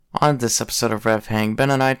On this episode of Rev Hang,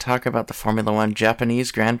 Ben and I talk about the Formula One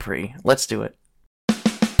Japanese Grand Prix. Let's do it.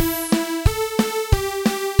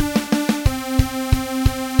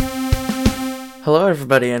 Hello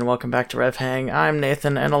everybody and welcome back to Rev Hang. I'm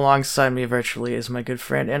Nathan and alongside me virtually is my good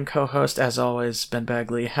friend and co-host as always, Ben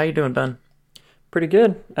Bagley. How you doing, Ben? Pretty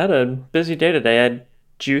good. I had a busy day today. I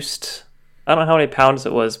juiced, I don't know how many pounds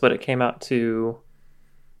it was, but it came out to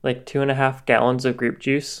like 2.5 gallons of grape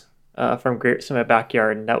juice from grapes in my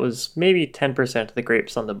backyard, and that was maybe 10% of the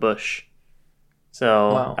grapes on the bush.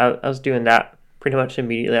 So Wow. I was doing that pretty much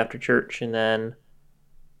immediately after church, and then,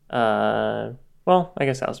 well, I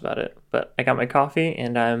guess that was about it. But I got my coffee,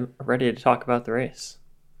 and I'm ready to talk about the race.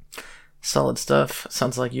 Solid stuff.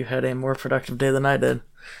 Sounds like you had a more productive day than I did.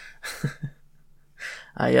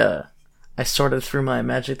 I sorted through my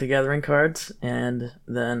Magic the Gathering cards, and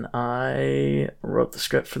then I wrote the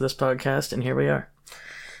script for this podcast, and here we are.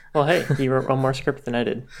 Well, hey, you wrote one more script than I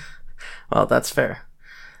did. Well, that's fair.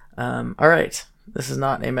 All right. This is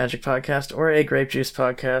not a Magic podcast or a grape juice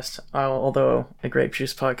podcast. Although a grape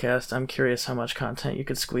juice podcast, I'm curious how much content you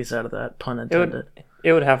could squeeze out of that, pun intended.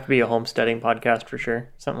 It would have to be a homesteading podcast for sure.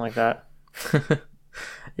 Something like that.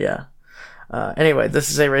 Yeah. Anyway,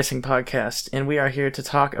 this is a racing podcast, and we are here to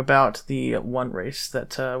talk about the one race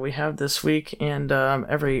that we have this week, and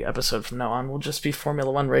every episode from now on will just be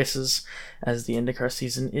Formula One races as the IndyCar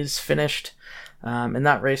season is finished. And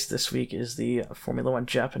that race this week is the Formula One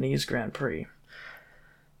Japanese Grand Prix.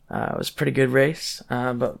 It was a pretty good race,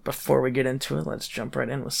 but before we get into it, let's jump right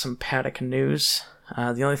in with some paddock news.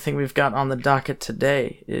 The only thing we've got on the docket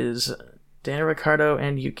today is Daniel Ricciardo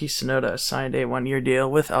and Yuki Tsunoda signed a one-year deal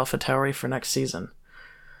with AlphaTauri for next season.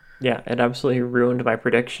 Yeah, it absolutely ruined my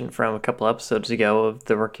prediction from a couple episodes ago of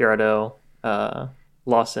the Ricciardo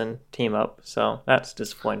Lawson team up, so that's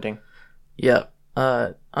disappointing. Yep.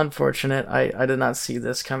 Unfortunate. I did not see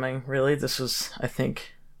this coming, really. This was, I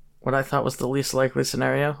think, what I thought was the least likely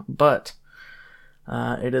scenario, but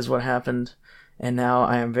it is what happened, and now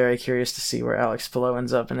I am very curious to see where Alex Palou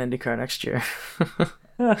ends up in IndyCar next year.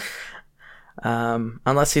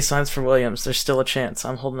 Unless he signs for Williams, there's still a chance.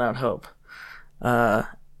 I'm holding out hope.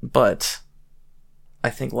 But I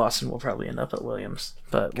think Lawson will probably end up at Williams,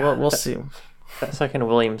 but we'll see. That second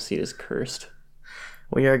Williams seat is cursed.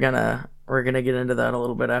 We're gonna get into that a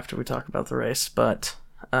little bit after we talk about the race, but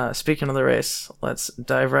speaking of the race, let's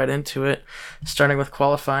dive right into it, starting with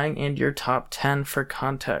qualifying and your top 10 for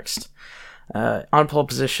context. On pole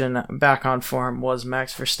position, back on form, was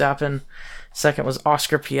Max Verstappen. Second was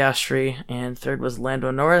Oscar Piastri, and third was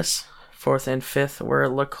Lando Norris. Fourth and fifth were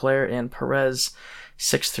Leclerc and Perez.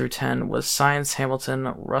 6 through 10 was Sainz,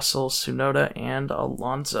 Hamilton, Russell, Tsunoda, and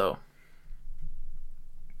Alonso.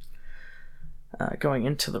 Going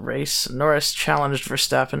into the race, Norris challenged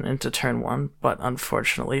Verstappen into turn 1, but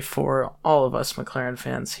unfortunately for all of us McLaren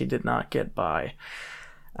fans, he did not get by.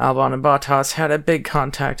 Albon and Bottas had a big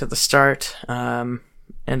contact at the start,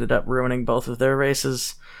 ended up ruining both of their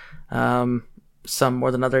races, some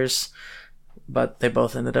more than others, but they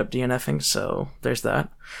both ended up DNFing, so there's that.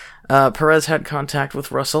 Perez had contact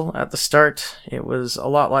with Russell at the start. It was a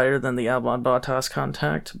lot lighter than the Albon-Bottas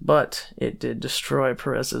contact, but it did destroy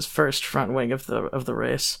Perez's first front wing of the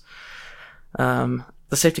race. The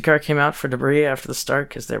safety car came out for debris after the start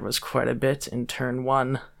because there was quite a bit in turn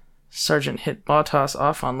 1. Sargent hit Bottas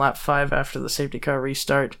off on lap 5 after the safety car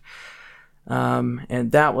restart,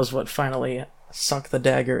 and that was what finally sunk the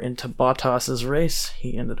dagger into Bottas's race.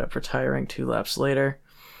 He ended up retiring 2 laps later.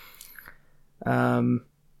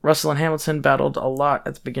 Russell and Hamilton battled a lot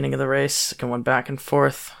at the beginning of the race, going back and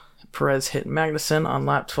forth. Perez hit Magnussen on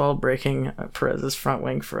lap 12, breaking Perez's front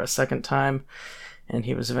wing for a second time, and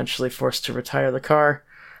he was eventually forced to retire the car.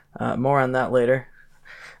 More on that later.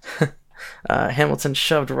 Hamilton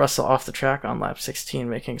shoved Russell off the track on lap 16,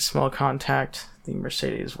 making small contact. The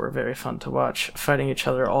Mercedes were very fun to watch, fighting each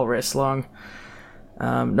other all race long.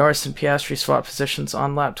 Norris and Piastri swapped positions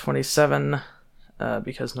on lap 27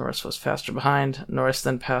 because Norris was faster behind. Norris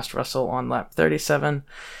then passed Russell on lap 37,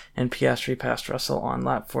 and Piastri passed Russell on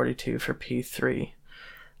lap 42 for P3.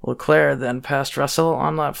 Leclerc then passed Russell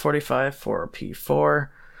on lap 45 for P4.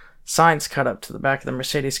 Sainz caught up to the back of the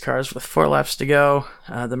Mercedes cars with 4 laps to go.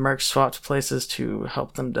 The Mercs swapped places to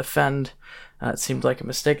help them defend. It seemed like a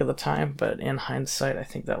mistake at the time, but in hindsight, I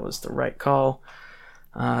think that was the right call.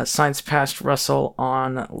 Sainz passed Russell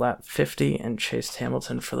on lap 50 and chased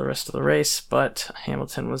Hamilton for the rest of the race, but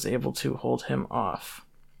Hamilton was able to hold him off.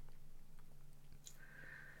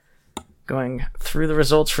 Going through the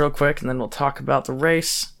results real quick, and then we'll talk about the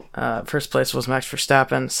race. First place was Max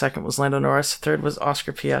Verstappen, second was Lando Norris, third was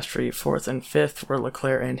Oscar Piastri, fourth and fifth were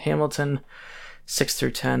Leclerc and Hamilton, 6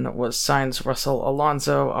 through 10 was Sainz, Russell,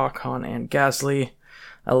 Alonso, Ocon, and Gasly.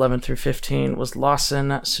 11 through 15 was Lawson,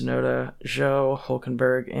 Tsunoda, Zhou,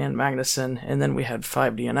 Hulkenberg, and Magnussen. And then we had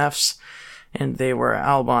 5 DNFs, and they were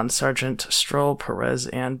Albon, Sargent, Stroll, Perez,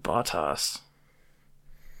 and Bottas.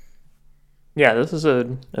 Yeah, this is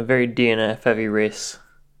a very DNF-heavy race.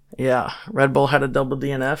 Yeah, Red Bull had a double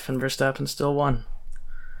DNF, and Verstappen still won.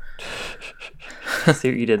 See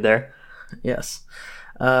what you did there? Yes.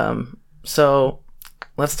 So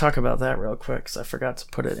let's talk about that real quick, because I forgot to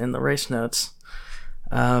put it in the race notes.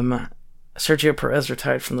 Sergio Perez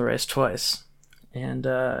retired from the race twice. And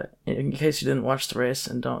in case you didn't watch the race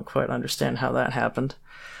and don't quite understand how that happened,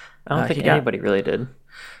 I don't think anybody really did.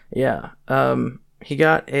 Yeah. He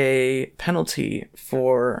got a penalty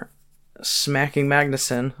for smacking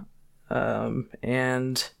Magnussen,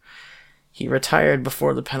 and he retired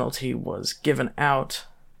before the penalty was given out.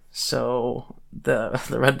 So the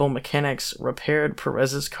Red Bull mechanics repaired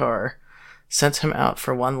Perez's car, sent him out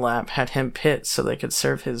for one lap, had him pit so they could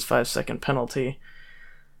serve his 5-second penalty,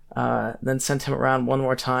 then sent him around one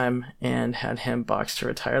more time and had him box to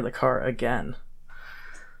retire the car again.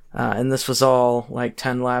 And this was all like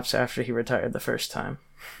 10 laps after he retired the first time.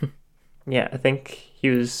 Yeah, I think he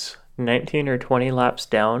was 19 or 20 laps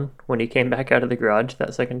down when he came back out of the garage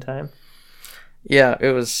that second time. Yeah,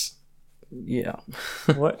 it was... Yeah.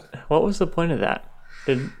 What was the point of that?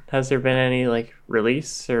 Has there been any like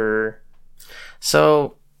release or...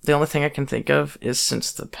 So the only thing I can think of is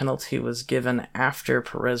since the penalty was given after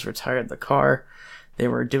Perez retired the car, they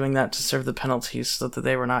were doing that to serve the penalties so that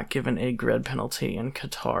they were not given a grid penalty in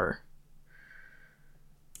Qatar.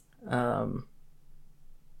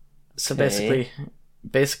 So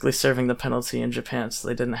basically serving the penalty in Japan so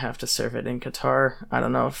they didn't have to serve it in Qatar. I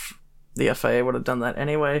don't know if the FIA would have done that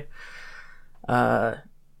anyway.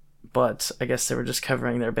 But I guess they were just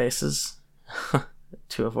covering their bases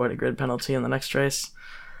to avoid a grid penalty in the next race.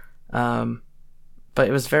 But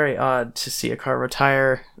it was very odd to see a car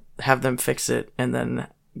retire, have them fix it, and then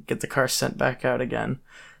get the car sent back out again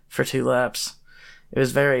for 2 laps. It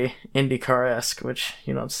was very IndyCar-esque, which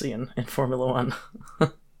you don't see in Formula One.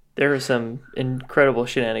 There were some incredible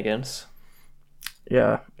shenanigans.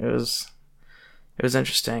 Yeah, it was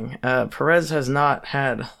interesting. Perez has not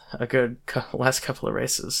had a good last couple of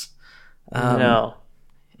races. No.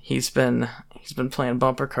 He's been playing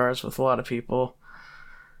bumper cars with a lot of people.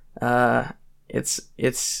 It's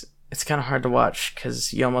kind of hard to watch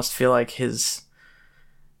because you almost feel like his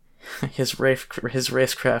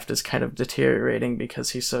racecraft is kind of deteriorating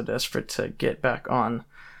because he's so desperate to get back on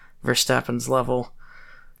Verstappen's level.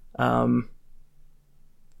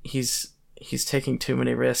 He's taking too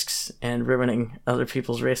many risks and ruining other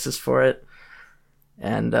people's races for it,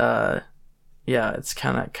 and yeah, it's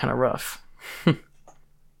kind of rough.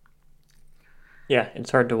 Yeah,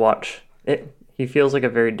 it's hard to watch. He feels like a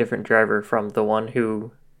very different driver from the one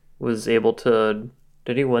who was able to...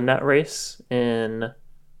 Did he win that race in...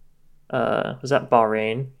 was that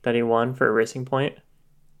Bahrain that he won for a Racing Point?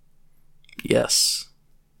 Yes.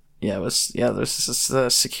 Yeah, it was... Yeah, this is the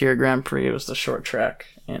Secure Grand Prix. It was the short track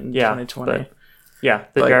in 2020. The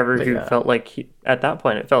driver who felt like... at that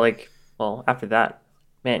point, it felt like... Well, after that,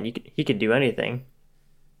 man, he could do anything.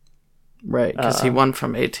 Right, because he won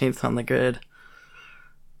from 18th on the grid.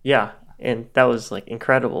 Yeah, and that was like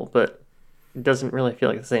incredible, but it doesn't really feel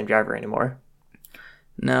like the same driver anymore.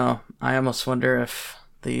 No, I almost wonder if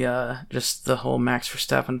the just the whole Max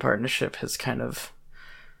Verstappen partnership has kind of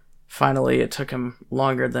finally, it took him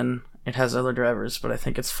longer than it has other drivers, but I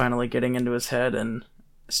think it's finally getting into his head and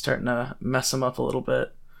starting to mess him up a little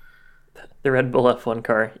bit. The Red Bull F1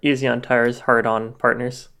 car, easy on tires, hard on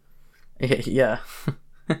partners. Yeah.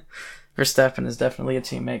 Verstappen is definitely a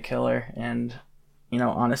teammate killer, and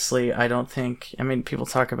honestly, I don't think... I mean, people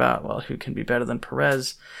talk about, well, who can be better than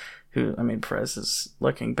Perez? Perez is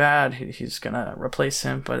looking bad. He's going to replace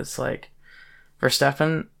him, but it's like,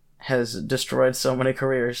 Verstappen has destroyed so many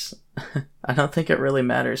careers. I don't think it really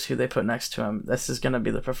matters who they put next to him. This is going to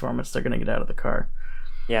be the performance they're going to get out of the car.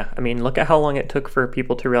 Yeah, look at how long it took for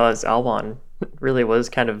people to realize Albon really was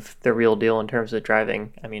kind of the real deal in terms of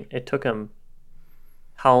driving. It took him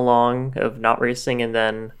how long of not racing, and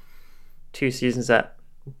then 2 seasons at...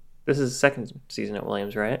 This is the second season at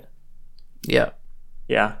Williams, right? Yeah.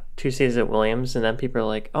 Yeah, 2 seasons at Williams, and then people are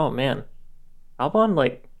like, oh man,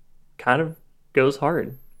 Albon, kind of goes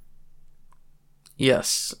hard.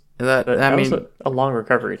 Yes. That was a long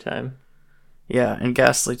recovery time. Yeah, and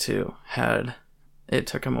Gasly, too, it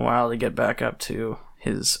took him a while to get back up to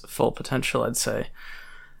his full potential, I'd say.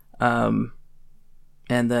 And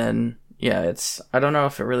then... Yeah, I don't know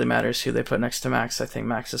if it really matters who they put next to Max. I think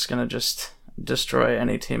Max is going to just destroy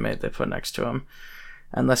any teammate they put next to him.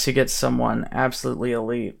 Unless you get someone absolutely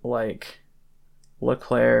elite like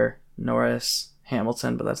Leclerc, Norris,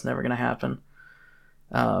 Hamilton, but that's never going to happen.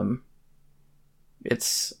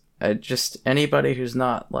 It's just anybody who's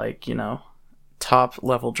not like, top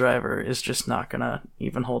level driver is just not going to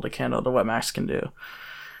even hold a candle to what Max can do.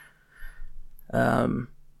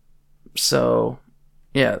 So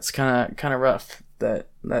yeah, it's kind of rough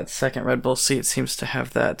that second Red Bull seat seems to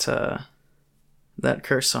have that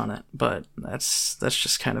curse on it, but that's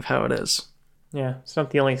just kind of how it is. Yeah, it's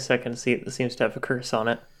not the only second seat that seems to have a curse on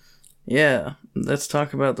it. Yeah, let's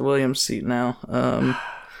talk about the Williams seat now.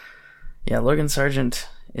 Yeah, Logan Sargent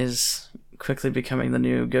is quickly becoming the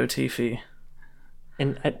new Go-Tiffy.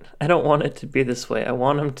 And I don't want it to be this way. I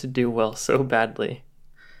want him to do well so badly.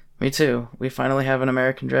 Me too. We finally have an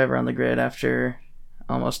American driver on the grid after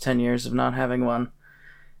almost 10 years of not having one.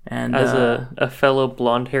 And as a fellow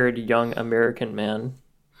blonde-haired young American man,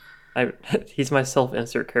 he's my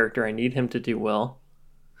self-insert character. I need him to do well.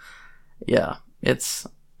 Yeah, it's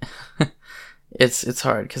it's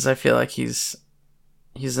hard because I feel like he's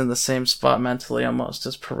in the same spot mentally almost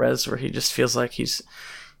as Perez, where he just feels like he's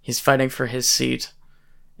fighting for his seat,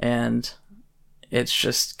 and it's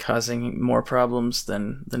just causing more problems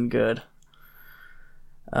than good.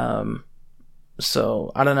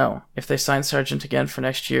 So I don't know if they sign Sargent again for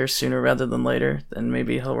next year sooner rather than later, then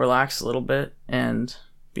maybe he'll relax a little bit and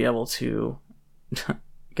be able to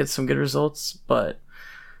get some good results. But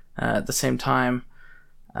at the same time,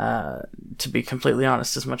 to be completely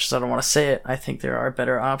honest, as much as I don't want to say it, I think there are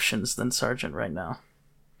better options than Sargent right now.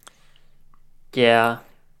 Yeah,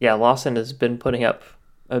 Lawson has been putting up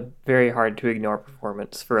a very hard to ignore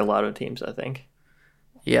performance for a lot of teams, I think.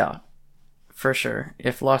 Yeah, for sure.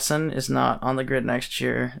 If Lawson is not on the grid next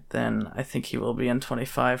year, then I think he will be in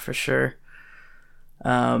 25 for sure.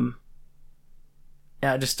 Yeah,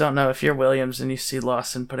 I just don't know if you're Williams and you see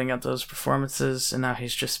Lawson putting up those performances, and now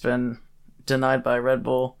he's just been denied by Red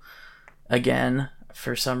Bull again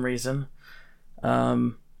for some reason.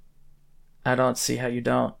 I don't see how you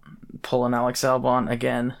don't pull an Alex Albon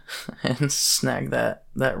again and snag that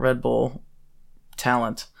Red Bull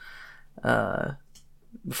talent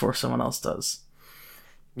before someone else does.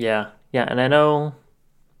 Yeah, and I know,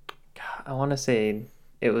 I want to say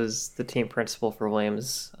it was the team principal for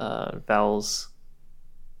Williams, Vowles.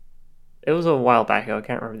 It was a while back ago, I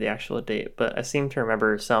can't remember the actual date, but I seem to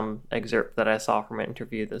remember some excerpt that I saw from an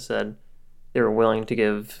interview that said they were willing to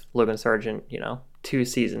give Logan Sargent, 2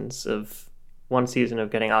 seasons of, 1 season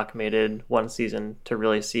of getting acclimated, 1 season to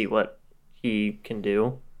really see what he can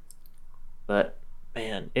do. But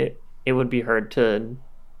man, it would be hard to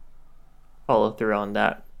follow through on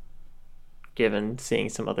that, given seeing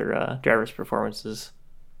some other drivers' performances.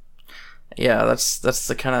 Yeah, that's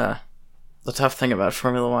the kind of the tough thing about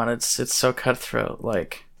Formula One. It's so cutthroat.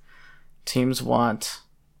 Like, teams want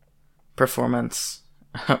performance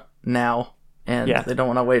now, and they don't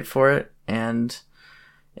want to wait for it. And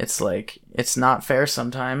it's like, it's not fair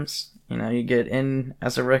sometimes. You get in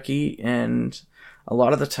as a rookie, and a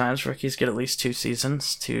lot of the times rookies get at least 2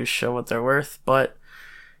 seasons to show what they're worth. But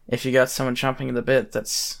if you got someone chomping at the bit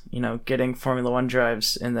that's, getting Formula One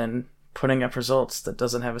drives and then putting up results that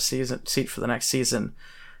doesn't have a seat for the next season,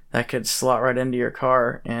 that could slot right into your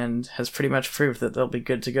car and has pretty much proved that they'll be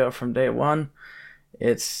good to go from day one.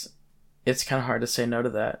 It's kind of hard to say no to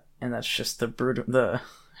that, and that's just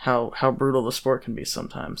how brutal the sport can be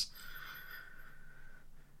sometimes.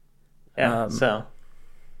 Yeah.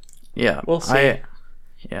 Yeah, we'll see.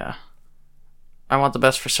 I want the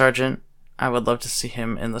best for Sargent. I would love to see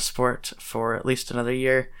him in the sport for at least another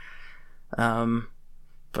year.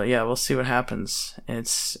 But yeah, we'll see what happens.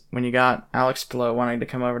 It's when you got Alex Palou wanting to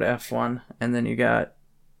come over to F1, and then you got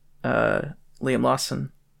Liam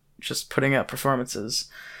Lawson just putting up performances,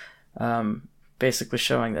 basically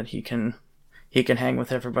showing that he can hang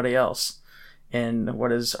with everybody else in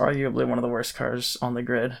what is arguably one of the worst cars on the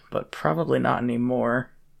grid, but probably not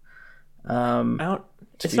anymore. It's not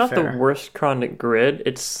the worst car on the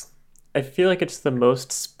grid. I feel like it's the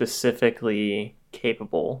most specifically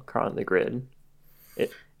capable car on the grid.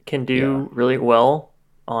 It can do really well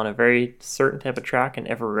on a very certain type of track, and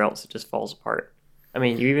everywhere else it just falls apart. I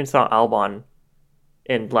mean, you even saw Albon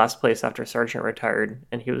in last place after Sargent retired,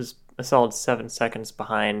 and he was a solid 7 seconds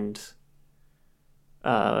behind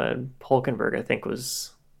Hulkenberg, I think,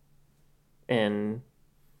 was in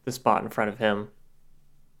the spot in front of him.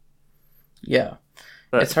 Yeah.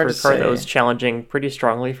 But it's hard for a car that was challenging pretty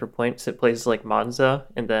strongly for points at places like Monza,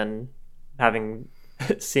 and then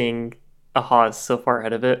seeing a Haas so far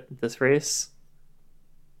ahead of it this race.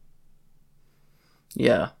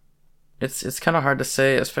 Yeah. it's kind of hard to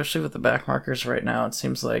say, especially with the back markers right now. It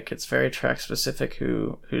seems like it's very track specific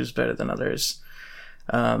who's better than others.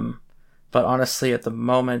 But honestly, at the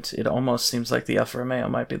moment, it almost seems like the Alfa Romeo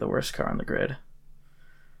might be the worst car on the grid.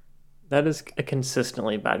 That is a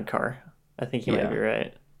consistently bad car. I think you might be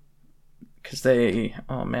right. Because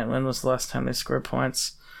oh man, when was the last time they scored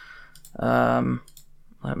points?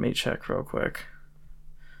 Let me check real quick.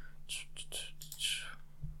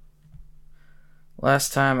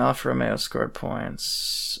 Last time Alfa Romeo scored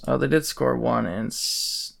points. Oh, they did score one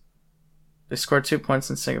they scored 2 points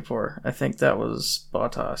in Singapore. I think that was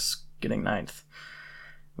Bottas getting 9th.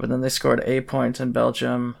 But then they scored a point in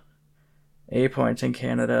Belgium, a point in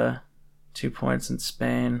Canada, 2 points in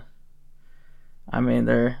Spain. I mean,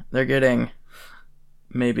 they're getting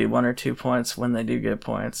maybe 1 or 2 points when they do get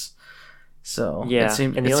points. So yeah, it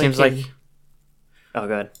seems like. Oh,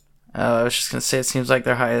 good. I was just gonna say it seems like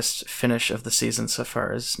their highest finish of the season so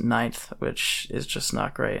far is 9th, which is just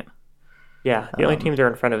not great. Yeah, the only teams they're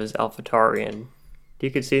in front of is AlphaTauri, and you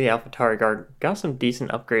could see the AlphaTauri guard got some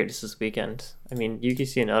decent upgrades this weekend. I mean, Yuki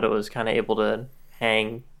Tsunoda was kind of able to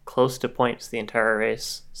hang close to points the entire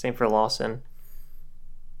race. Same for Lawson.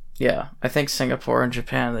 Yeah, I think Singapore and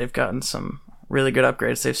Japan, they've gotten some really good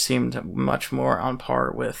upgrades. They've seemed much more on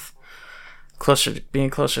par with being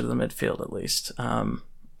closer to the midfield at least.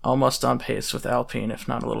 Almost on pace with Alpine, if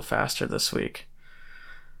not a little faster this week.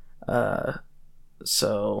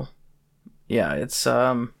 So yeah, it's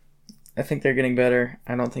I think they're getting better.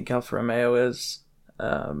 I don't think Alfa Romeo is.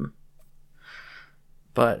 But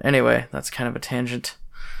anyway, that's kind of a tangent.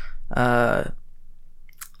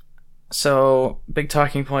 So big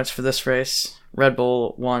talking points for this race. Red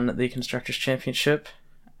Bull won the Constructors' Championship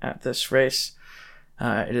at this race.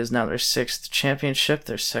 It is now their 6th championship,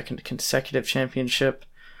 their 2nd consecutive championship.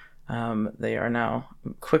 They are now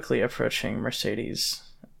quickly approaching Mercedes,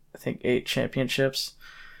 I think 8 championships.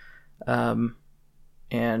 And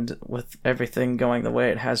with everything going the way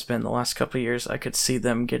it has been the last couple of years, I could see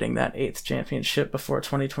them getting that 8th championship before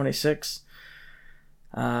 2026.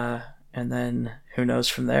 And then who knows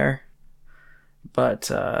from there. But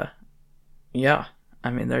yeah, I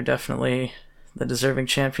mean, they're definitely the deserving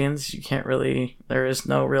champions. There is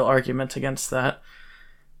no real argument against that.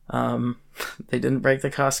 They didn't break the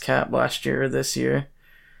cost cap last year or this year.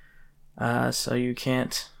 So you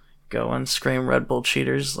can't go and scream Red Bull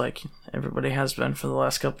cheaters like everybody has been for the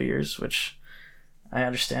last couple of years, which I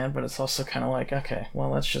understand, but it's also kind of like, okay, well,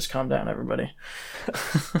 let's just calm down, everybody.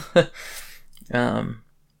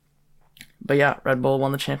 But yeah, Red Bull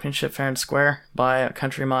won the championship fair and square by a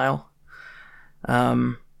country mile.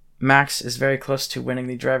 Max is very close to winning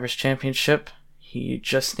the Drivers' Championship. He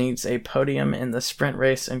just needs a podium in the sprint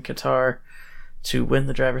race in Qatar to win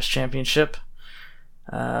the Drivers' Championship.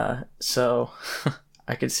 So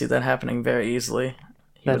I could see that happening very easly.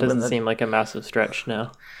 That doesn't seem like a massive stretch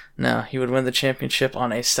now. No, he would win the championship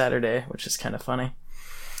on a Saturday, which is kind of funny.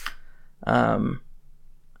 But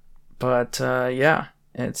yeah,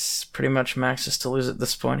 it's pretty much Max's to lose at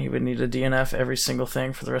this point. He would need to DNF every single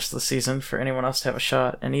thing for the rest of the season for anyone else to have a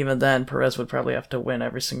shot. And even then, Perez would probably have to win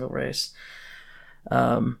every single race.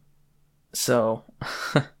 So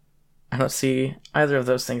I don't see either of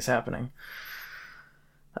those things happening.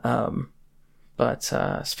 But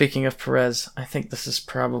speaking of Perez, I think this is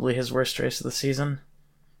probably his worst race of the season.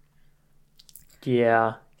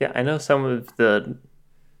 Yeah, I know some of the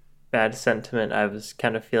bad sentiment I was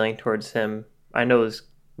kind of feeling towards him. I know it was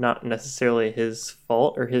not necessarily his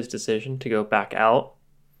fault or his decision to go back out,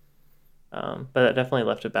 but it definitely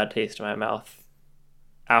left a bad taste in my mouth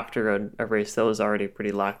after a race that was already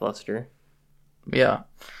pretty lackluster. Yeah.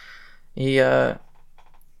 I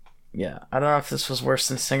don't know if this was worse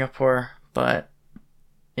than Singapore, but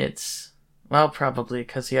it's, well, probably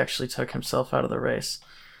because he actually took himself out of the race.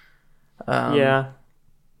 Yeah.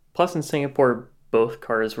 Plus in Singapore, both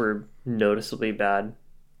cars were noticeably bad.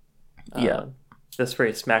 Yeah. This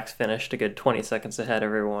race, Max finished a good 20 seconds ahead of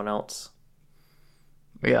everyone else.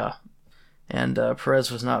 Yeah. And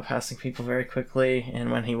Perez was not passing people very quickly,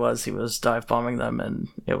 and when he was dive bombing them, and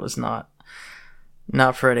it was not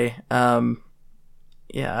pretty. Yeah,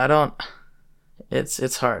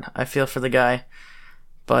 it's hard. I feel for the guy,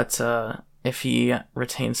 but if he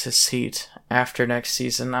retains his seat after next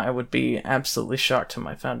season, I would be absolutely shocked to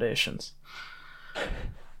my foundations.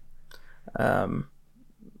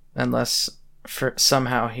 Unless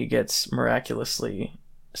somehow he gets miraculously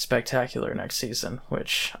spectacular next season,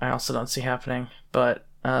 which I also don't see happening. But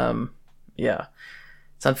yeah,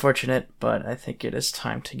 it's unfortunate, but I think it is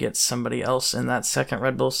time to get somebody else in that second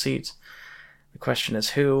Red Bull seat. The question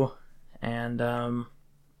is who, and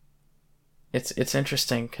it's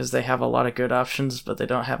interesting because they have a lot of good options, but they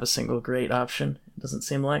don't have a single great option. It doesn't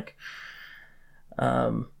seem like.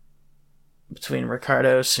 Between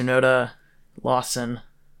Ricciardo, Tsunoda, Lawson,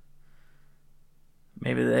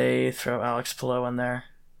 maybe they throw Alex Palou in there.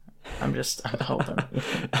 I'm hoping.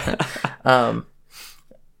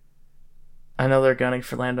 I know they're gunning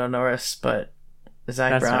for Lando Norris, but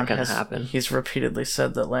Zach That's Brown not gonna happen. He's repeatedly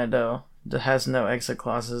said that Lando has no exit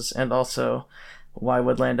clauses, and also, why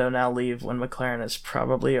would Lando now leave when McLaren is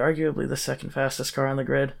probably, arguably, the second fastest car on the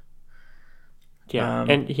grid? Yeah,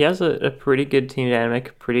 and he has a pretty good team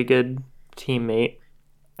dynamic, pretty good teammate.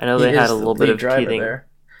 I know they had a little bit of teething. There.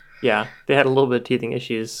 Yeah, they had a little bit of teething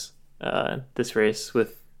issues this race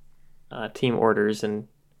with team orders, and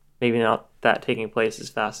maybe not that taking place as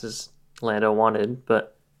fast as Lando wanted,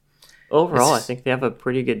 but overall, I think they have a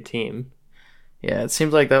pretty good team. Yeah, it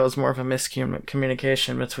seems like that was more of a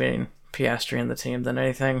miscommunication between Piastri and the team than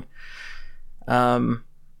anything.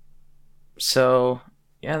 So,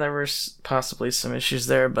 yeah, there were possibly some issues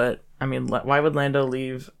there, but, I mean, why would Lando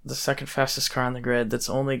leave the second fastest car on the grid that's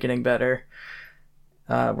only getting better,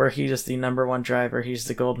 where he is the number one driver, he's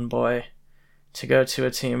the golden boy, to go to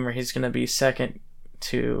a team where he's going to be second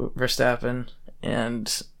to Verstappen,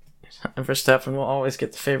 and Verstappen will always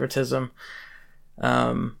get the favoritism.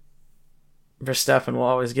 Verstappen will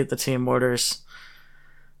always get the team orders.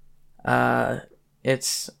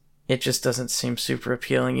 It just doesn't seem super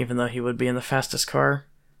appealing, even though he would be in the fastest car.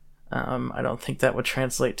 I don't think that would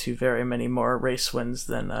translate to very many more race wins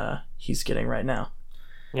than he's getting right now.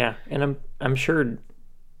 Yeah, and I'm sure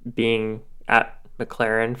being at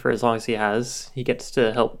McLaren for as long as he gets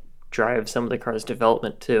to help drive some of the car's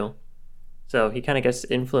development too. So he kind of gets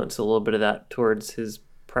to influence a little bit of that towards his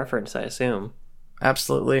preference, I assume.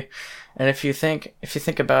 Absolutely. And if you think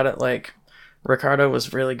about it, like, Ricciardo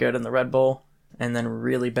was really good in the Red Bull and then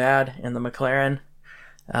really bad in the McLaren.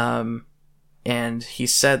 And he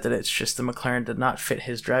said that it's just the McLaren did not fit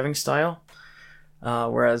his driving style,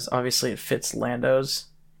 whereas obviously it fits Lando's.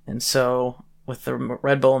 And so with the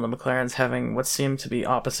Red Bull and the McLarens having what seem to be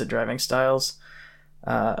opposite driving styles,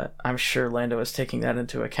 I'm sure Lando is taking that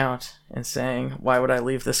into account and saying, why would I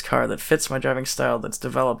leave this car that fits my driving style that's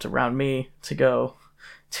developed around me to go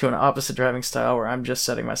to an opposite driving style where I'm just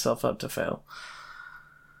setting myself up to fail?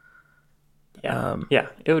 Yeah,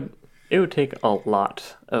 it would take a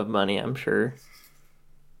lot of money, I'm sure.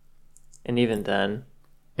 And even then,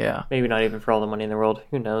 yeah, maybe not even for all the money in the world.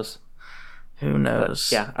 Who knows?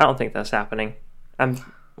 But, yeah, I don't think that's happening. I'm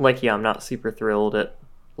not super thrilled at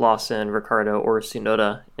Lawson, Ricciardo, or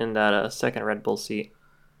Tsunoda in that second Red Bull seat.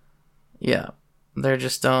 Yeah, there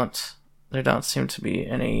don't seem to be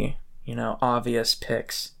any, obvious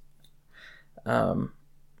picks. I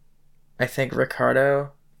think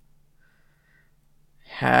Ricciardo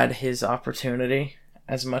had his opportunity.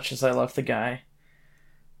 As much as I love the guy,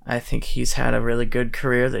 I think he's had a really good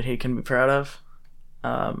career that he can be proud of.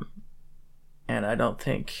 And I don't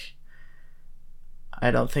think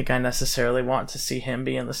I necessarily want to see him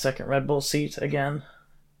be in the second Red Bull seat again.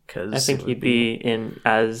 I think he'd be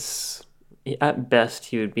at best,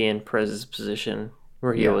 he would be in Perez's position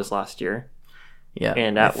where he was last year. Yeah.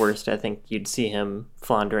 And at worst, I think you'd see him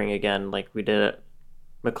floundering again like we did at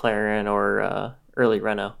McLaren or early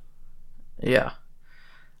Renault. Yeah.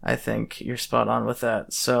 I think you're spot on with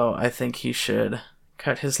that. So I think he should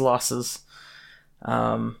cut his losses,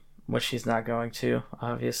 which he's not going to,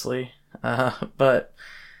 obviously. But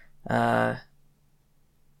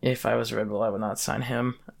if I was Red Bull, I would not sign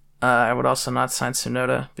him. I would also not sign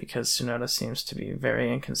Tsunoda because Tsunoda seems to be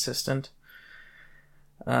very inconsistent.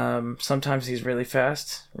 Sometimes he's really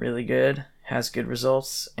fast, really good, has good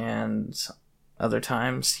results, and other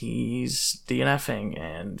times he's DNFing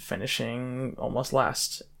and finishing almost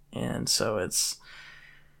last. And so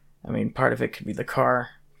part of it could be the car,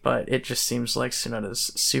 but it just seems like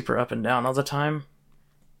Tsunoda's super up and down all the time.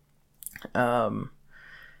 And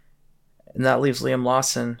that leaves Liam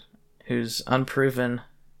Lawson, who's unproven,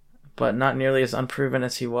 but not nearly as unproven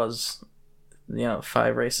as he was,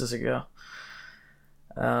 5 races ago.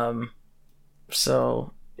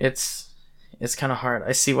 So it's kind of hard.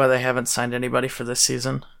 I see why they haven't signed anybody for this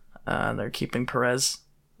season. They're keeping Perez,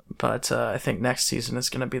 but I think next season is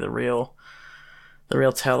going to be the real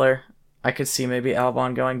teller. I could see maybe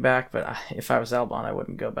Albon going back, but if I was Albon, I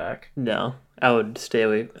wouldn't go back. No, I would stay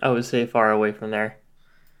away. I would stay far away from there.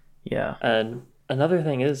 Yeah. And another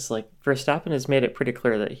thing is, Verstappen has made it pretty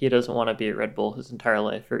clear that he doesn't want to be at Red Bull his entire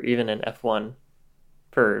life, or even in F1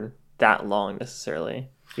 for that long necessarily.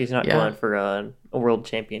 He's not going for a world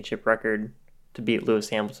championship record to beat Lewis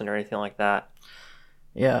Hamilton or anything like that.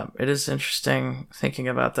 Yeah, it is interesting thinking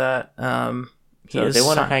about that. He So is they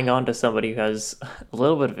want to hang on to somebody who has a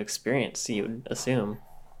little bit of experience, you would assume.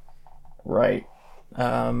 right.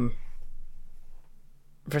 Um,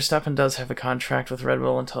 Verstappen does have a contract with Red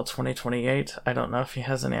Bull until 2028. I don't know if he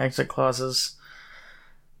has any exit clauses.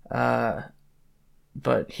 Uh,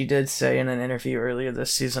 but he did say in an interview earlier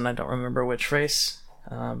this season, I don't remember which race,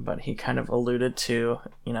 but he kind of alluded to,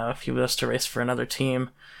 if he was to race for another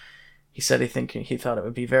team, he said he thought it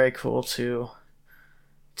would be very cool to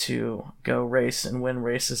go race and win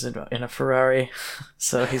races in a Ferrari.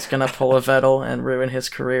 So he's gonna pull a Vettel and ruin his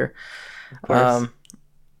career. Of course.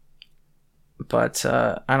 But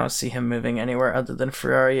I don't see him moving anywhere other than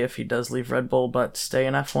Ferrari if he does leave Red Bull, but stay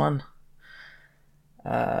in F1.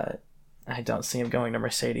 I don't see him going to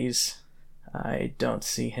Mercedes. I don't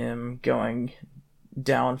see him going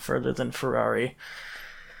down further than Ferrari.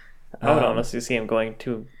 I would honestly see him going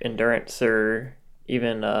to endurance or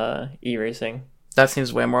even e-racing. That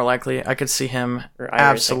seems way more likely. I could see him Or iRacing.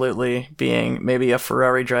 absolutely being maybe a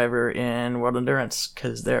Ferrari driver in World Endurance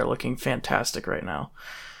because they're looking fantastic right now.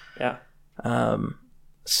 Yeah.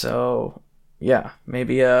 So, yeah,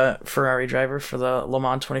 maybe a Ferrari driver for the Le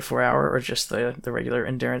Mans 24 Hour or just the regular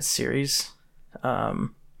Endurance series.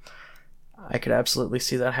 I could absolutely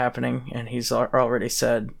see that happening, and he's already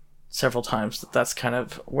said several times that that's kind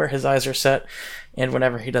of where his eyes are set. And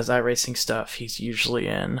whenever he does iRacing stuff, he's usually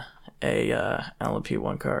in a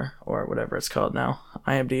LMP1 car or whatever it's called now,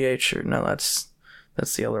 IMDH or no, that's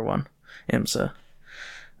the other one, IMSA.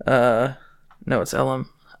 No, it's LM.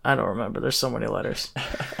 I don't remember. There's so many letters.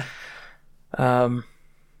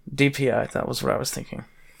 DPI. That was what I was thinking.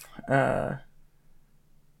 But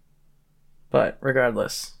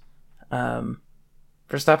regardless,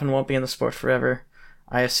 Verstappen won't be in the sport forever.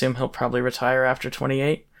 I assume he'll probably retire after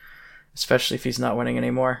 28, especially if he's not winning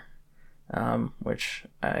anymore. Which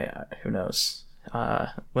who knows?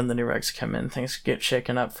 When the new regs come in, things get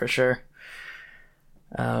shaken up for sure.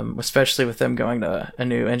 Especially with them going to a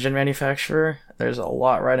new engine manufacturer, there's a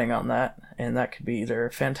lot riding on that, and that could be either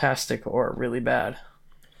fantastic or really bad.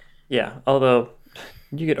 Yeah, although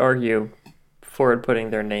you could argue Ford putting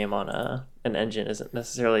their name on an engine isn't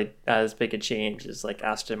necessarily as big a change as like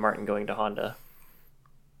Aston Martin going to Honda.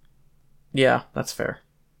 Yeah, that's fair.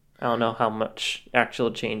 I don't know how much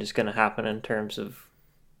actual change is going to happen in terms of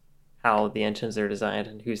how the engines are designed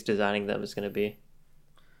and who's designing them is going to be.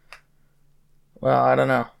 Well, I don't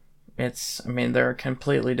know. They're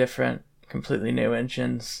completely different, completely new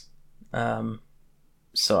engines.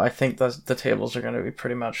 So I think the tables are going to be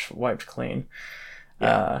pretty much wiped clean.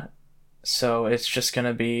 Yeah. So it's just going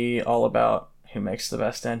to be all about who makes the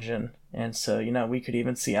best engine. And so, we could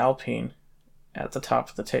even see Alpine at the top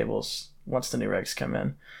of the tables once the new regs come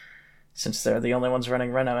in, since they're the only ones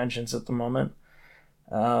running Renault engines at the moment,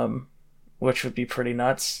 which would be pretty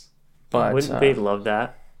nuts. But wouldn't they love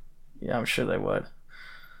that? Yeah, I'm sure they would.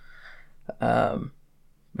 But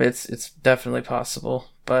it's definitely possible.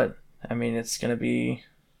 But it's going to be,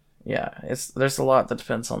 there's a lot that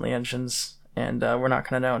depends on the engines, and we're not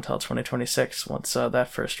going to know until 2026 once that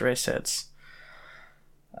first race hits.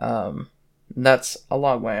 That's a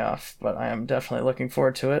long way off, but I am definitely looking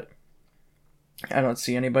forward to it. I don't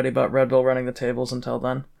see anybody but Red Bull running the tables until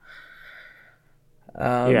then.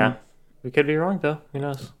 Yeah, we could be wrong though. Who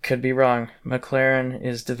knows? Could be wrong. McLaren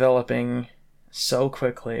is developing so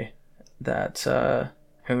quickly that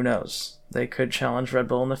who knows? They could challenge Red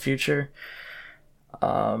Bull in the future,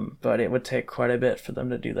 but it would take quite a bit for them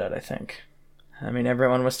to do that, I think.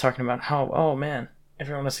 Everyone was talking about how, oh man,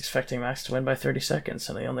 everyone was expecting Max to win by 30 seconds,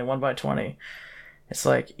 and he only won by 20. It's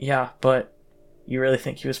like, yeah, but you really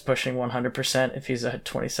think he was pushing 100% if he's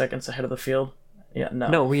 20 seconds ahead of the field? Yeah, no.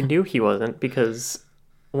 No, we knew he wasn't, because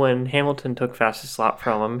when Hamilton took fastest lap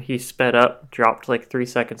from him, he sped up, dropped like 3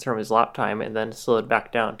 seconds from his lap time, and then slowed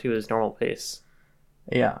back down to his normal pace.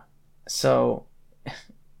 Yeah. So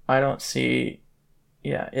I don't see.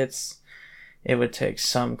 Yeah, it would take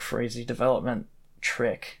some crazy development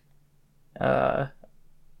trick,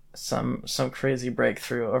 some crazy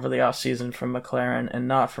breakthrough over the off season from McLaren and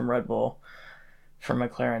not from Red Bull, for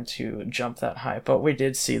McLaren to jump that high. But we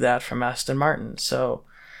did see that from Aston Martin, so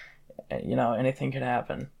anything could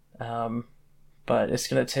happen. But it's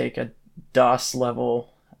gonna take a DOS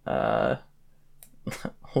level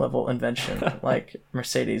invention like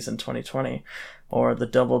Mercedes in 2020, or the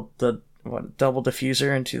double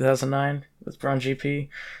diffuser in 2009 with Braun GP,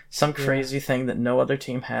 some crazy thing that no other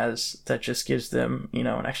team has that just gives them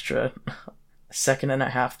an extra second and a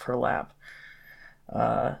half per lap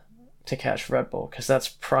to catch Red Bull, because that's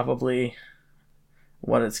probably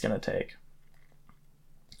what it's gonna take.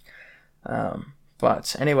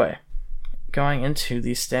 But anyway, going into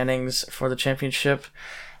the standings for the championship,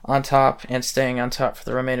 on top and staying on top for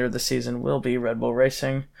the remainder of the season will be Red Bull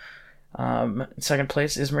Racing. Second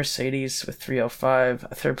place is Mercedes with 305.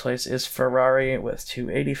 Third place is Ferrari with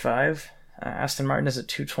 285. Aston Martin is at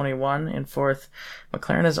 221 in fourth.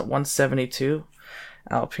 McLaren is at 172.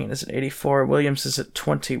 Alpine is at 84. Williams is at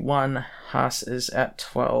 21. Haas is at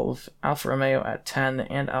 12. Alfa Romeo at 10.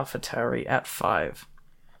 And AlphaTauri at 5.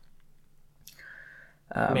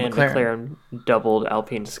 McLaren doubled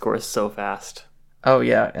Alpine's scores so fast. Oh,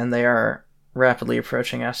 yeah, and they are rapidly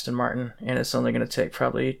approaching Aston Martin, and it's only going to take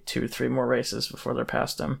probably 2-3 more races before they're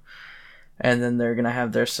past them. And then they're going to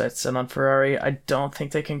have their sights set on Ferrari. I don't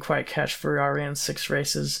think they can quite catch Ferrari in 6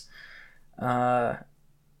 races. But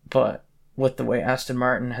with the way Aston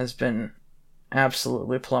Martin has been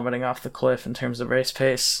absolutely plummeting off the cliff in terms of race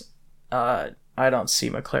pace, I don't see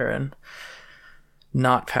McLaren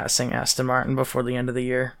not passing Aston Martin before the end of the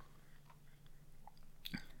year.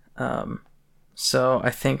 So I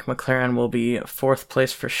think McLaren will be 4th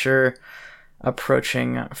place for sure,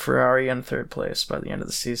 approaching Ferrari in 3rd place by the end of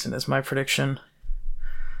the season is my prediction.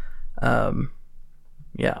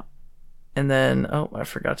 Yeah. And then, I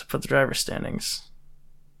forgot to put the driver standings.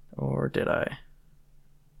 Or did I?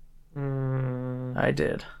 I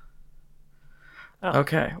did. Oh.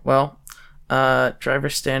 Okay, well, driver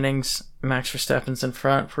standings, Max Verstappen's in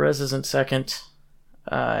front, Perez is in 2nd.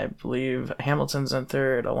 I believe Hamilton's in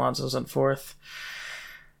 3rd, Alonso's in 4th.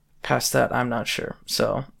 Past that, I'm not sure.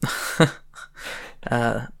 So,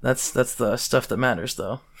 that's the stuff that matters,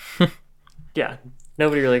 though. Yeah,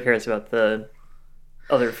 nobody really cares about the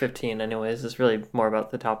other 15 anyways. It's really more about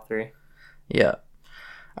the top 3. Yeah.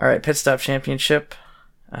 All right, pit stop championship.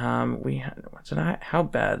 How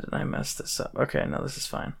bad did I mess this up? Okay, no, this is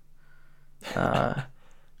fine. All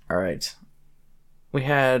right. We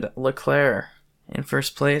had Leclerc in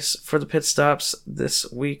first place for the pit stops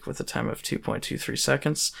this week with a time of 2.23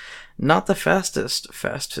 seconds. Not the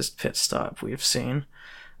fastest pit stop we've seen.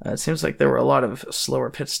 It seems like there were a lot of slower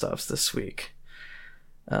pit stops this week.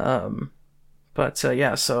 So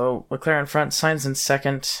Leclerc in front, Sainz in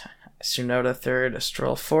 2nd, Tsunoda 3rd,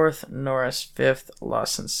 Stroll 4th, Norris 5th,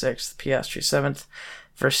 Lawson 6th, Piastri 7th,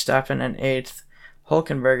 Verstappen in 8th,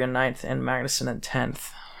 Hülkenberg in 9th, and Magnussen in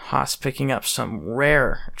 10th. Haas picking up some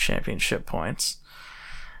rare championship points.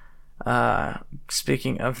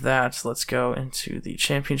 Speaking of that, let's go into the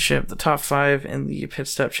championship. The top 5 in the pit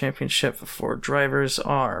stop championship for drivers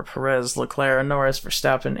are Perez, Leclerc, Norris,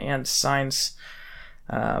 Verstappen, and Sainz.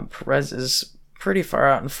 Perez is pretty far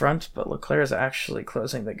out in front, but Leclerc is actually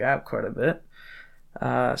closing the gap quite a bit.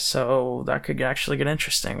 So that could actually get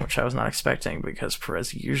interesting, which I was not expecting because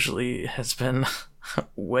Perez usually has been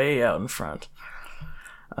way out in front.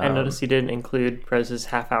 I noticed he didn't include Perez's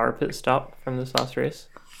half-hour pit stop from this last race.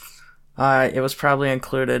 It was probably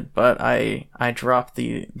included, but I dropped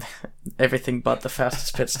the everything but the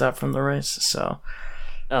fastest pit stop from the race. So.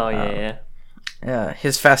 Oh yeah. Yeah,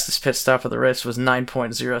 his fastest pit stop of the race was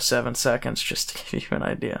 9.07 seconds, just to give you an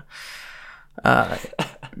idea.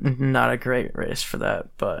 Not a great race for that,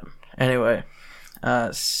 but anyway.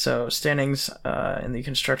 So standings in the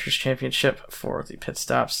Constructors' Championship for the pit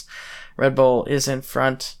stops. Red Bull is in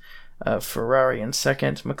front, Ferrari in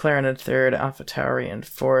 2nd, McLaren in 3rd, AlphaTauri in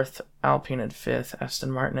 4th, Alpine in 5th,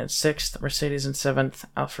 Aston Martin in 6th, Mercedes in 7th,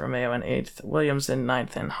 Alfa Romeo in 8th, Williams in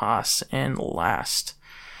 9th, and Haas in last.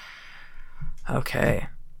 Okay,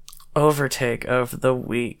 overtake of the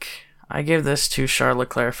week. I gave this to Charles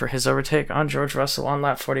Leclerc for his overtake on George Russell on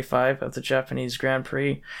lap 45 of the Japanese Grand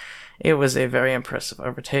Prix. It was a very impressive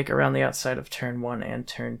overtake around the outside of turn 1 and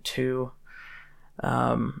turn 2.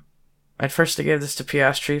 At first I gave this to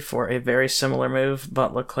Piastri for a very similar move,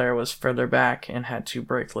 but Leclerc was further back and had to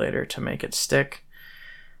brake later to make it stick.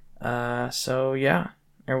 So yeah,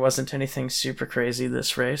 there wasn't anything super crazy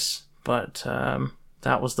this race, but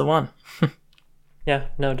that was the one. Yeah,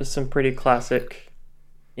 no, just some pretty classic,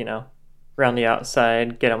 around the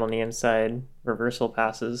outside, get them on the inside, reversal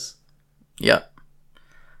passes. Yep.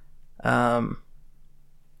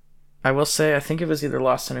 I will say, I think it was either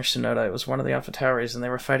Lawson or Tsunoda. It was one of the AlphaTauris, and they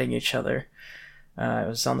were fighting each other. It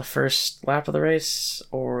was on the first lap of the race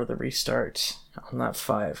or the restart on lap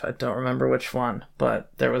 5. I don't remember which one,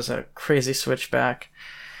 but there was a crazy switchback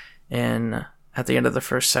at the end of the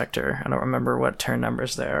first sector. I don't remember what turn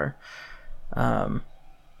numbers they are.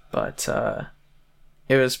 But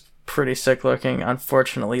it was pretty sick looking.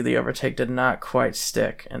 Unfortunately, the overtake did not quite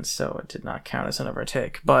stick, and so it did not count as an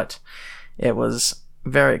overtake. But it was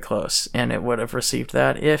very close, and it would have received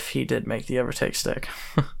that if he did make the overtake stick.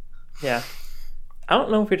 Yeah. I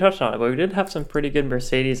don't know if we touched on it, but we did have some pretty good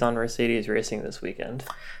Mercedes on Mercedes racing this weekend.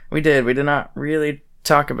 We did. We did not really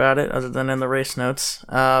talk about it other than in the race notes.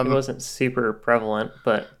 It wasn't super prevalent,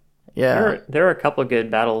 but Yeah. there are a couple good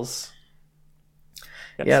battles.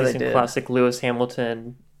 Got to Yeah, see they some did. classic Lewis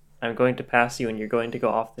Hamilton. I'm going to pass you and you're going to go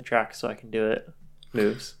off the track so I can do it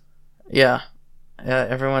moves. Yeah. Yeah,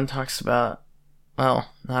 everyone talks about, well,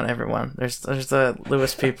 not everyone. There's the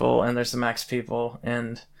Lewis people and there's the Max people,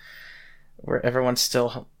 and where everyone's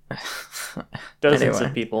still Dozens anyway,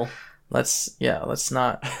 of people. let's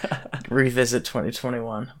not revisit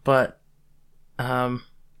 2021. But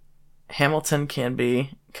Hamilton can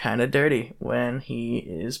be kind of dirty when he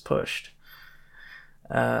is pushed.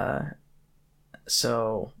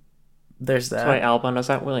 So there's That's why that. Albon is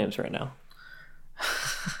at Williams right now.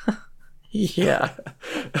 Yeah.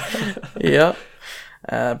 Yep.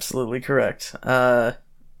 Absolutely correct.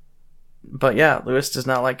 But yeah, Lewis does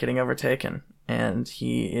not like getting overtaken, and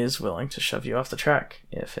he is willing to shove you off the track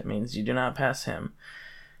if it means you do not pass him.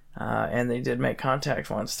 And they did make contact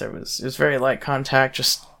once. It was very light contact,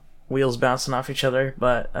 just wheels bouncing off each other.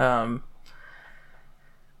 But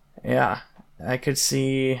yeah, I could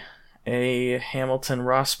see a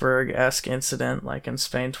Hamilton-Rosberg-esque incident like in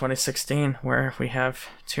Spain 2016, where we have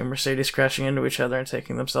two Mercedes crashing into each other and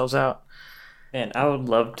taking themselves out. Man, I would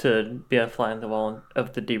love to be a fly on the wall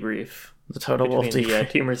of the debrief The Total Wolf between the debrief.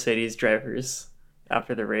 two Mercedes drivers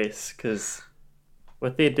after the race, because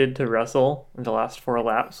what they did to Russell in the last 4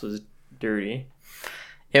 laps was dirty.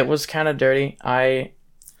 It was kind of dirty.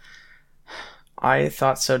 I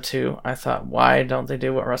thought so too. I thought, why don't they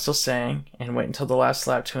do what Russell's saying and wait until the last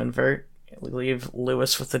lap to invert, leave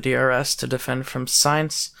Lewis with the DRS to defend from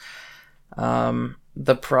Sainz?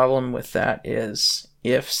 The problem with that is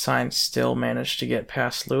if Sainz still managed to get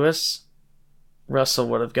past Lewis, Russell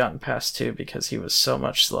would have gotten past too because he was so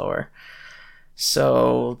much slower.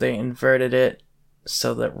 So they inverted it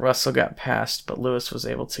so that Russell got past, but Lewis was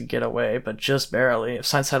able to get away, but just barely. If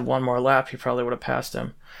Sainz had one more lap, he probably would have passed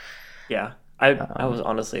him. Yeah, I was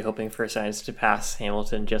honestly hoping for Sainz to pass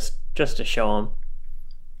Hamilton just to show him.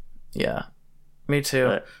 Yeah, me too.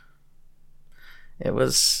 But it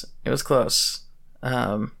was close.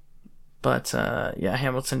 But yeah,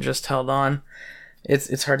 Hamilton just held on.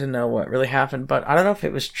 It's hard to know what really happened, but I don't know if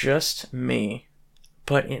it was just me,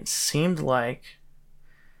 but it seemed like,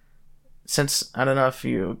 since I don't know if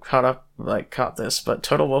you caught this, but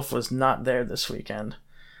Total Wolf was not there this weekend.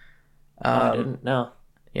 I didn't know.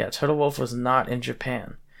 Yeah, Total Wolf was not in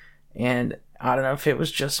Japan. And I don't know if it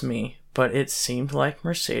was just me, but it seemed like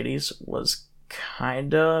Mercedes was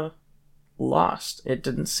kind of lost. It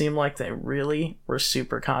didn't seem like they really were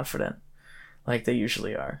super confident like they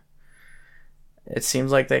usually are. It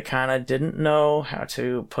seems like they kind of didn't know how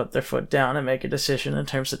to put their foot down and make a decision in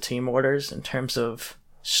terms of team orders, in terms of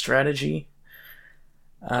strategy.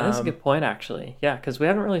 That's a good point, actually. Yeah, because we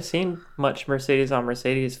haven't really seen much Mercedes on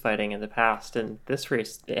Mercedes fighting in the past, and this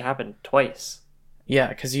race, it happened twice. Yeah,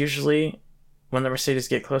 because usually when the Mercedes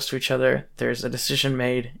get close to each other, there's a decision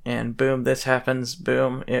made, and boom, this happens,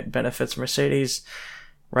 boom, it benefits Mercedes.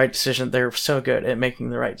 Right decision. They're so good at making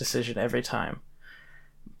the right decision every time.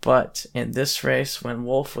 But in this race, when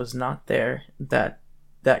Wolf was not there, that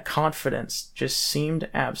confidence just seemed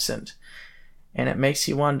absent. And it makes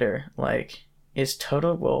you wonder, like, is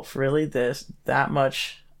Toto Wolff really that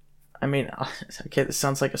much? I mean, okay, this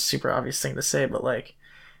sounds like a super obvious thing to say, but like,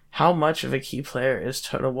 how much of a key player is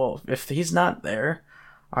Toto Wolff? If he's not there,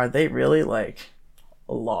 are they really like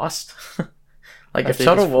lost? Like, if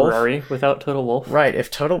Toto Wolff, Ferrari without Toto Wolff, right?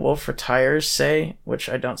 If Toto Wolff retires, say, which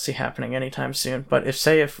I don't see happening anytime soon, but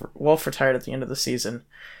if Wolff retired at the end of the season,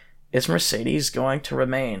 is Mercedes going to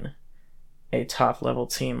remain a top level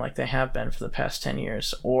team like they have been for the past 10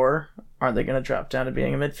 years, or are they going to drop down to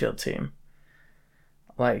being a midfield team?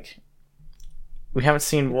 Like, we haven't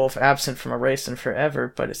seen Wolff absent from a race in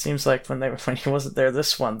forever, but it seems like when he wasn't there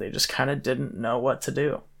this one, they just kind of didn't know what to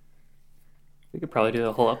do. We could probably do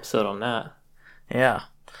a whole episode on that. Yeah.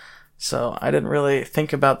 So I didn't really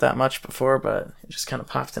think about that much before, but it just kind of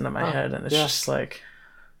popped into my head, and it's just like,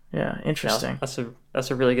 yeah, interesting. Yeah,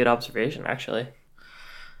 that's a really good observation, actually.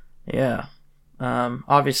 Yeah.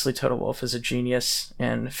 Obviously, Toto Wolff is a genius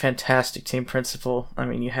and fantastic team principal. I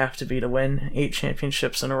mean, you have to be to win 8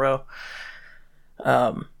 championships in a row.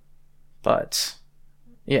 But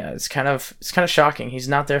yeah, it's kind of shocking. He's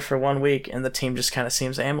not there for 1 week, and the team just kind of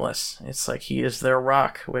seems aimless. It's like he is their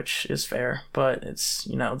rock, which is fair, but it's,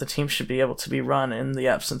 the team should be able to be run in the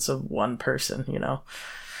absence of one person.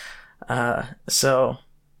 So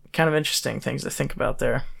kind of interesting things to think about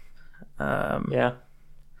there. Yeah.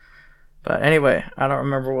 But anyway, I don't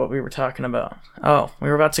remember what we were talking about. Oh, we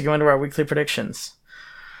were about to go into our weekly predictions.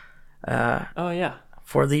 Oh, yeah.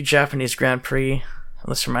 For the Japanese Grand Prix,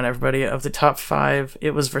 let's remind everybody of the top 5.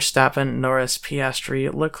 It was Verstappen, Norris,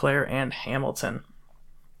 Piastri, Leclerc, and Hamilton.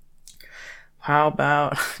 How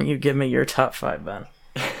about you give me your top 5, Ben?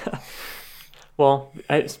 Well,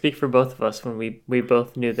 I speak for both of us when we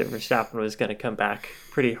both knew that Verstappen was going to come back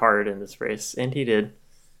pretty hard in this race, and he did.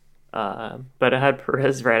 But I had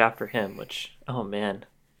Perez right after him, which, oh man,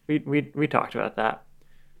 we talked about that.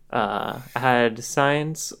 I had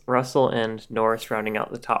Sainz, Russell, and Norris rounding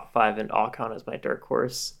out the top 5, and Ocon as my dark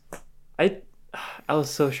horse. I was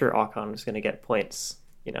so sure Ocon was going to get points,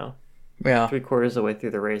 Yeah. 3/4 of the way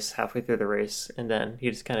through the race, halfway through the race, and then he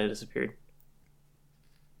just kind of disappeared.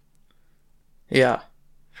 Yeah,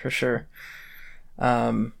 for sure.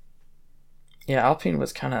 Yeah, Alpine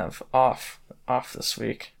was kind of off this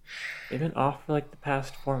week. They've been off for like the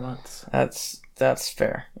past 4 months. That's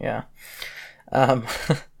fair. Yeah. All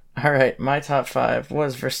right, my top 5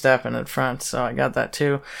 was Verstappen in front, so I got that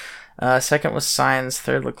too. Second was Sainz,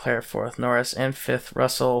 third Leclerc, fourth Norris, and fifth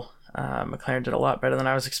Russell. McLaren did a lot better than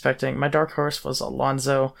I was expecting. My dark horse was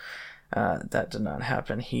Alonso. That did not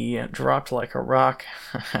happen. He dropped like a rock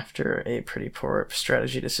after a pretty poor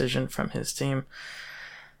strategy decision from his team.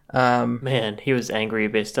 Man, he was angry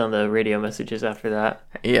based on the radio messages after that.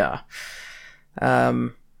 Yeah.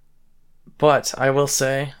 But I will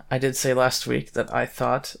say, I did say last week that I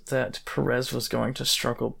thought that Perez was going to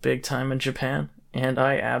struggle big time in Japan, and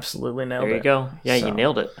I absolutely nailed it. There you go. Yeah, So, you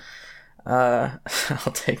nailed it.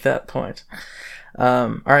 I'll take that point.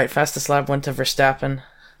 All right, fastest lap went to Verstappen.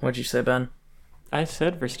 What'd you say, Ben? I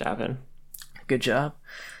said Verstappen. Good job.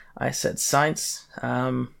 I said Sainz.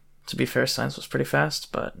 To be fair, Sainz was pretty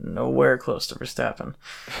fast, but nowhere close to Verstappen.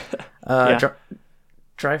 Yeah.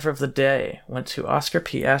 Driver of the day went to Oscar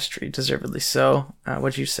Piastri, deservedly so.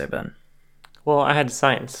 What'd you say, Ben? Well, I had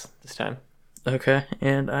Sainz this time. Okay,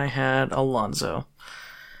 and I had Alonso.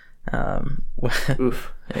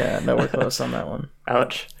 Oof. Yeah, nowhere close on that one.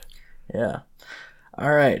 Ouch. Yeah.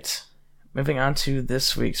 All right. Moving on to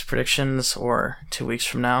this week's predictions, or 2 weeks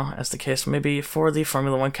from now, as the case may be, for the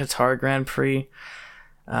Formula One Qatar Grand Prix.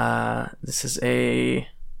 This is a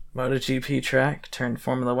MotoGP track turned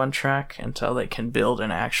Formula One track until they can build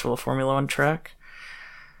an actual Formula One track,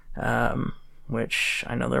 which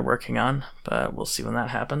I know they're working on, but we'll see when that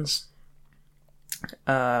happens.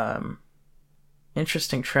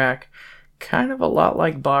 Interesting track, kind of a lot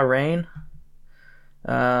like Bahrain.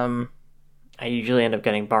 I usually end up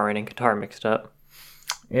getting Bahrain and Qatar mixed up.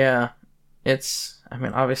 Yeah,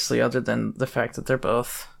 obviously, other than the fact that they're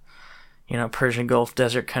both, Persian Gulf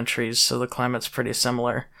desert countries, so the climate's pretty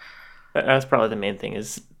similar. That's probably the main thing,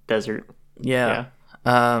 is desert. Yeah.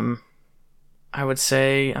 I would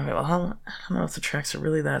say, I don't know if the tracks are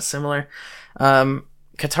really that similar.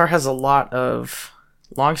 Qatar has a lot of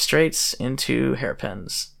long straights into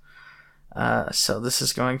hairpins. So this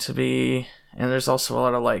is going to be, and there's also a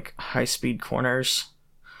lot of high-speed corners.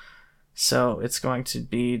 So it's going to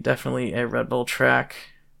be definitely a Red Bull track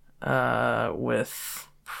with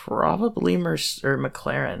probably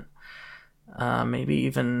McLaren, maybe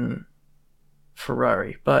even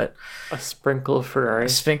Ferrari, but a sprinkle of Ferrari. A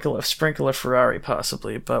sprinkle of Ferrari,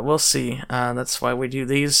 possibly, but we'll see. That's why we do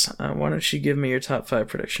these. Why don't you give me your top 5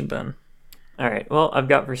 prediction, Ben? All right. Well, I've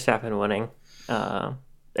got Verstappen winning, and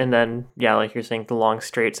then like you're saying, the long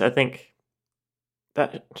straights. I think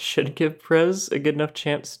that should give Perez a good enough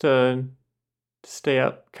chance to stay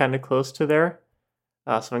up kind of close to there.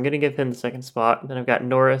 So I'm going to give him the second spot. Then I've got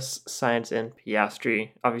Norris, Sainz, and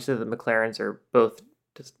Piastri. Obviously, the McLarens are both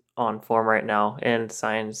just on form right now, and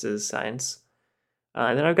Sainz is Sainz.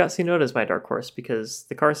 And then I've got Tsunoda as my dark horse because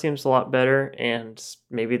the car seems a lot better, and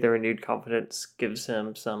maybe the renewed confidence gives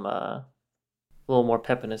him some a little more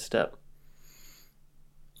pep in his step.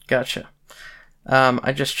 Gotcha.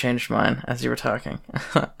 I just changed mine as you were talking.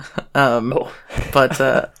 But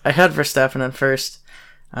I had Verstappen in first,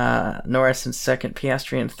 Norris in second,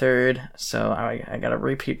 Piastri in third. So I got a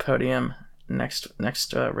repeat podium next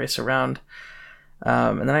race around.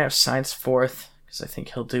 And then I have Sainz fourth because I think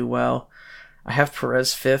he'll do well. I have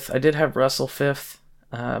Perez fifth. I did have Russell fifth,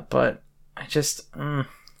 but I just I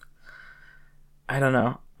don't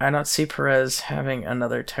know. I don't see Perez having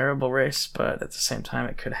another terrible race, but at the same time,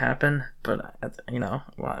 it could happen. But,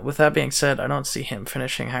 with that being said, I don't see him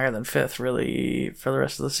finishing higher than fifth, really, for the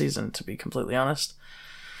rest of the season, to be completely honest.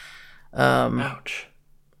 Ouch.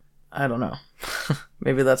 I don't know.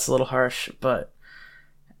 Maybe that's a little harsh, but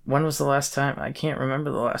when was the last time? I can't remember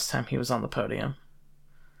the last time he was on the podium.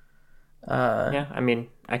 Yeah, I mean,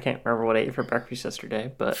 I can't remember what I ate for breakfast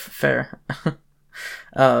yesterday, but Fair.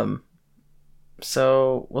 um,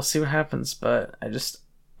 so we'll see what happens, but I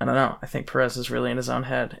don't know. I think Perez is really in his own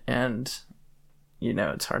head, and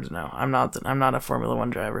it's hard to know. I'm not a Formula One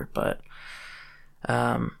driver, but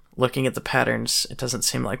looking at the patterns, it doesn't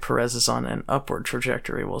seem like Perez is on an upward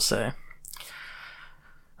trajectory, we'll say.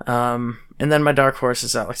 And then my dark horse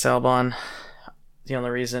is Alex Albon. The only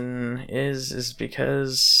reason is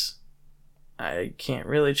because I can't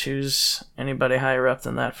really choose anybody higher up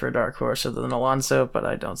than that for a dark horse other than Alonso, but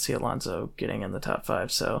I don't see Alonso getting in the top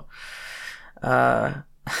 5, so Albon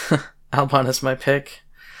is my pick.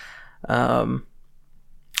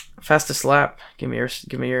 Fastest lap. Give me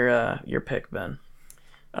your pick, Ben.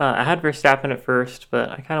 I had Verstappen at first, but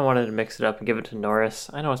I kind of wanted to mix it up and give it to Norris.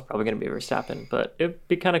 I know it's probably going to be Verstappen, but it'd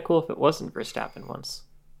be kind of cool if it wasn't Verstappen once.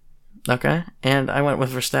 Okay, and I went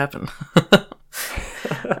with Verstappen.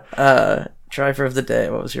 Driver of the day,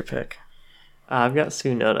 what was your pick? I've got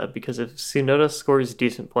Tsunoda, because if Tsunoda scores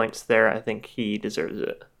decent points there, I think he deserves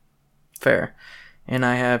it. Fair. And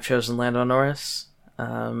I have chosen Lando Norris.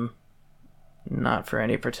 Not for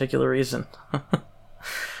any particular reason.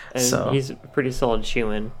 And he's a pretty solid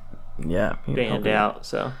shoe-in. Yeah. Day in, day out,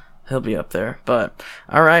 so. He'll be up there. But,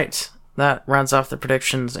 alright. That rounds off the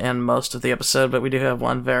predictions and most of the episode, but we do have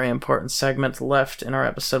one very important segment left in our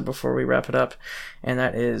episode before we wrap it up, and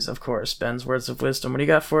that is, of course, Ben's Words of Wisdom. What do you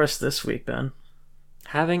got for us this week, Ben?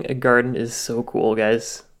 Having a garden is so cool,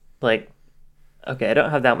 guys. Like, okay, I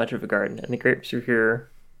don't have that much of a garden, and the grapes were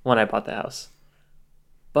here when I bought the house.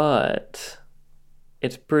 But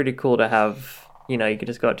it's pretty cool to have, you could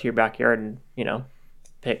just go out to your backyard and,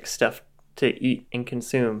 pick stuff to eat and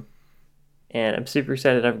consume. And I'm super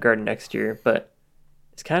excited to have a garden next year, but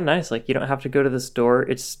it's kind of nice. Like, you don't have to go to the store.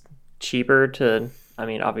 It's cheaper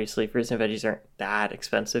obviously fruits and veggies aren't that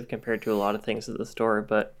expensive compared to a lot of things at the store,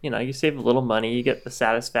 but, you save a little money. You get the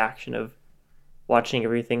satisfaction of watching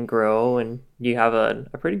everything grow, and you have a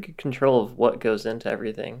pretty good control of what goes into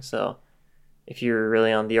everything. So if you're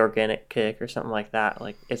really on the organic kick or something like that,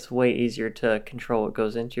 like, it's way easier to control what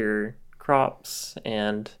goes into your crops,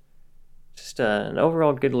 and just an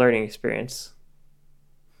overall good learning experience.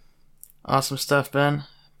 Awesome stuff, Ben.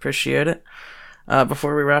 Appreciate it.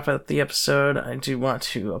 Before we wrap up the episode, I do want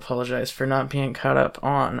to apologize for not being caught up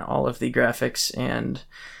on all of the graphics and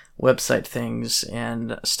website things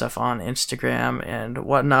and stuff on Instagram and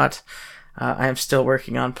whatnot. I am still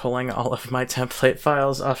working on pulling all of my template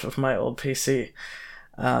files off of my old PC.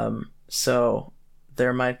 So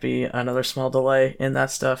there might be another small delay in that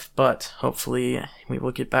stuff, but hopefully we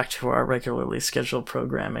will get back to our regularly scheduled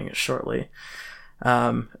programming shortly.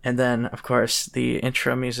 And then, of course, the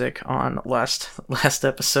intro music on last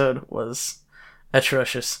episode was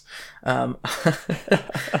atrocious.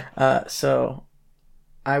 So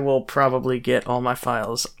I will probably get all my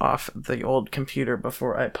files off the old computer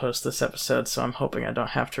before I post this episode, so I'm hoping I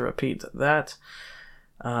don't have to repeat that.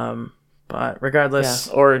 But regardless...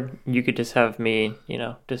 Yeah, or you could just have me,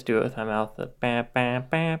 just do it with my mouth. Bah, bah,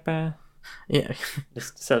 bah, bah. Yeah.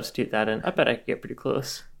 Just substitute that in. I bet I could get pretty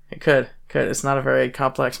close. It could. It's not a very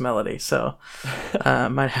complex melody, so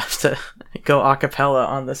might have to go a cappella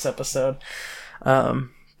on this episode.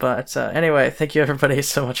 But anyway, thank you everybody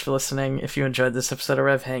so much for listening. If you enjoyed this episode of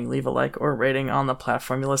Rev Hang, leave a like or rating on the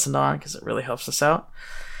platform you listened on, because it really helps us out.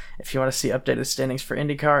 If you want to see updated standings for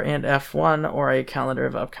IndyCar and F1, or a calendar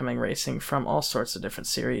of upcoming racing from all sorts of different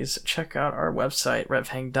series, check out our website,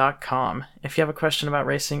 revhang.com. If you have a question about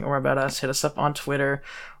racing or about us, hit us up on Twitter,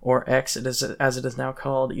 or X as it is now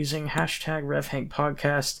called, using hashtag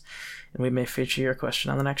RevHangPodcast, and we may feature your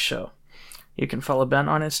question on the next show. You can follow Ben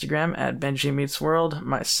on Instagram at BenjiMeetsWorld,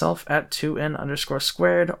 myself at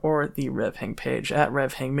 2n_squared, or the RevHang page at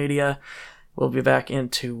RevHangMedia. We'll be back in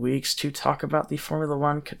 2 weeks to talk about the Formula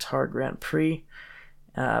One Qatar Grand Prix.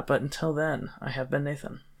 But until then, I have been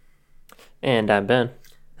Nathan. And I'm Ben.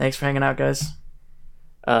 Thanks for hanging out, guys.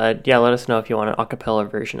 Let us know if you want an a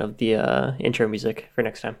cappella version of the intro music for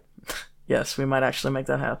next time. Yes, we might actually make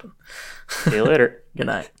that happen. See you later. Good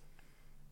night.